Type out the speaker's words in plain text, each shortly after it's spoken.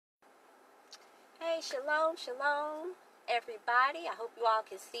Hey, shalom, shalom, everybody. I hope you all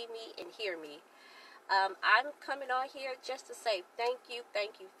can see me and hear me. I'm coming on here just to say thank you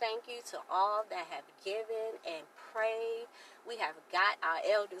to all that have given and prayed. We have got our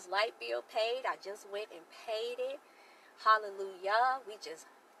elders' light bill paid. I just went and paid it. Hallelujah. We just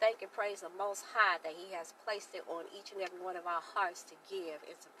thank and praise the Most High that He has placed it on each and every one of our hearts to give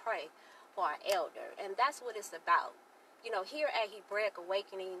and to pray for our elder. And that's what it's about. You know, here at Hebraic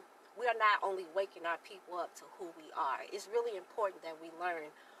Awakening, we are not only waking our people up to who we are. It's really important that we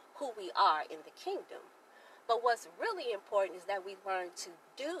learn who we are in the kingdom. But what's really important is that we learn to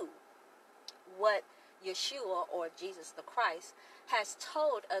do what Yeshua, or Jesus the Christ, has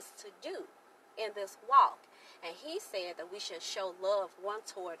told us to do in this walk. And He said that we should show love one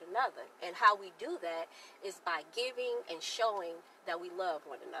toward another. And how we do that is by giving and showing that we love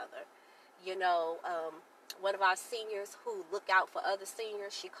one another. You know, one of our seniors who look out for other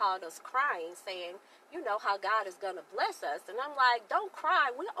seniors, she called us crying, saying, you know how God is going to bless us. And I'm like, don't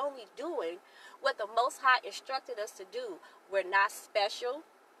cry. We're only doing what the Most High instructed us to do. We're not special.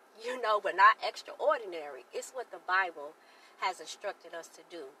 You know, we're not extraordinary. It's what the Bible has instructed us to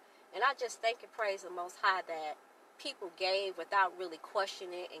do. And I just thank and praise the Most High that people gave without really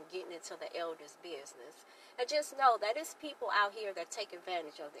questioning and getting into the elders' business. And just know that it's people out here that take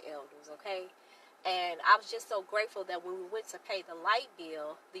advantage of the elders, okay? And I was just so grateful that when we went to pay the light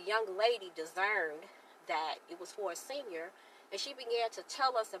bill, the young lady discerned that it was for a senior, and she began to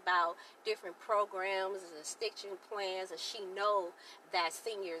tell us about different programs and stitching plans, and she know that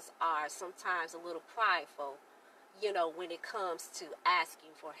seniors are sometimes a little prideful, you know, when it comes to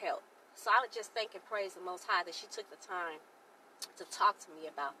asking for help. So I would just thank and praise the Most High that she took the time to talk to me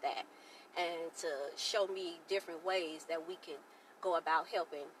about that and to show me different ways that we can go about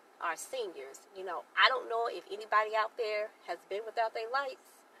helping our seniors. You know, I don't know if anybody out there has been without their lights,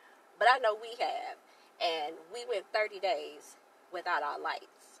 but I know we have. And we went 30 days without our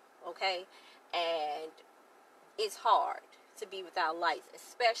lights, okay? And it's hard to be without lights,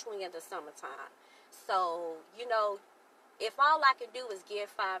 especially in the summertime. So, you know, if all I can do is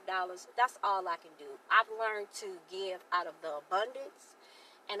give $5, that's all I can do. I've learned to give out of the abundance,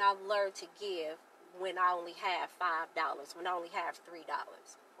 and I've learned to give when I only have $5, when I only have $3.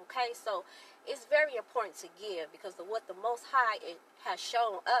 Okay, so it's very important to give, because what the Most High has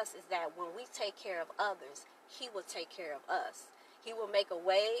shown us is that when we take care of others, He will take care of us. He will make a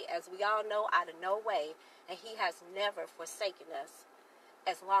way, as we all know, out of no way, and He has never forsaken us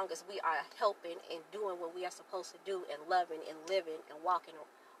as long as we are helping and doing what we are supposed to do, and loving and living and walking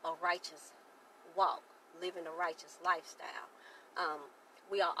a righteous walk, living a righteous lifestyle.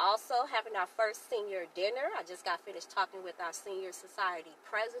 We are also having our first senior dinner. I just got finished talking with our senior society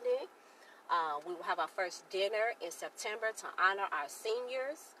president. We will have our first dinner in September to honor our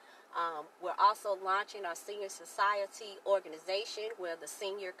seniors. We're also launching our senior society organization, where the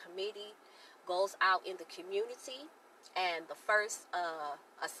senior committee goes out in the community. And the first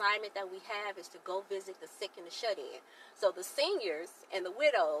assignment that we have is to go visit the sick and the shut-in. So the seniors and the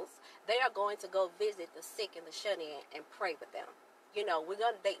widows, they are going to go visit the sick and the shut-in and pray with them. You know,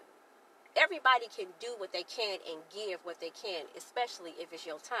 everybody can do what they can and give what they can, especially if it's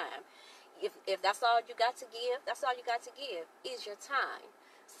your time. If that's all you got to give, that's all you got to give is your time.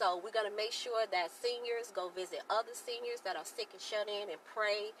 So we're going to make sure that seniors go visit other seniors that are sick and shut in and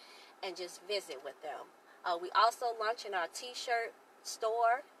pray and just visit with them. We also launching our t-shirt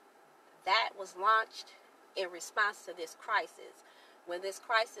store. That was launched in response to this crisis. When this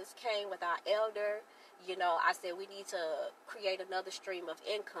crisis came with our elder, you know, I said we need to create another stream of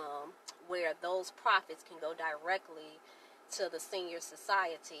income where those profits can go directly to the senior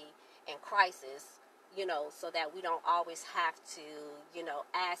society in crisis, you know, so that we don't always have to, you know,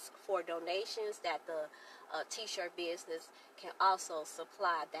 ask for donations, that the t-shirt business can also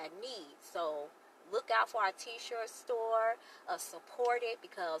supply that need. So look out for our t-shirt store, support it,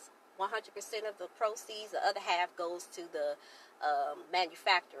 because 100% of the proceeds, the other half goes to the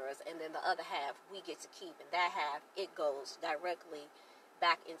manufacturers, and then the other half we get to keep, and that half, it goes directly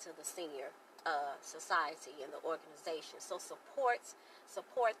back into the senior society and the organization. So support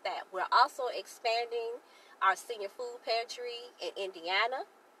that. We're also expanding our senior food pantry in Indiana.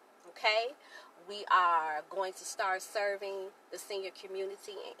 Okay, we are going to start serving the senior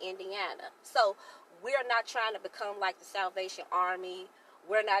community in Indiana. So we are not trying to become like the Salvation Army.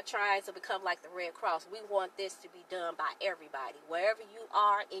 We're not trying to become like the Red Cross. We want this to be done by everybody. Wherever you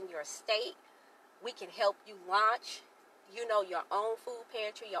are in your state, we can help you launch, you know, your own food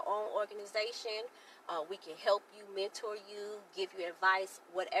pantry, your own organization. We can help you, mentor you, give you advice,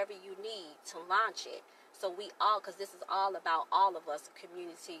 whatever you need to launch it. So we all, because this is all about all of us, a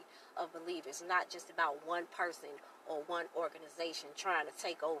community of believers, not just about one person or one organization trying to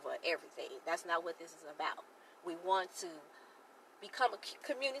take over everything. That's not what this is about. We want to become a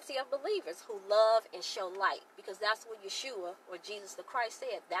community of believers who love and show light, because that's what Yeshua, or Jesus the Christ,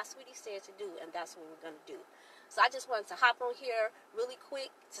 said. That's what he said to do, and that's what we're going to do. So I just wanted to hop on here really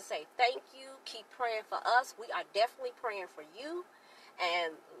quick to say thank you. Keep praying for us. We are definitely praying for you.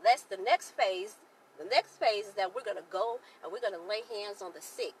 And that's the next phase. The next phase is that we're going to go and we're going to lay hands on the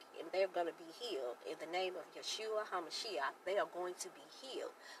sick, and they're going to be healed in the name of Yeshua HaMashiach. They are going to be healed.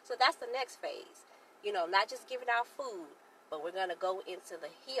 So that's the next phase. You know, not just giving out food, but we're going to go into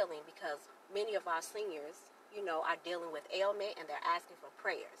the healing, because many of our seniors, you know, are dealing with ailment and they're asking for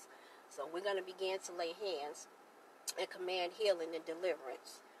prayers. So we're going to begin to lay hands and command healing and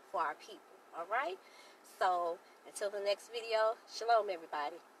deliverance for our people. All right? So until the next video, shalom,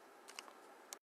 everybody.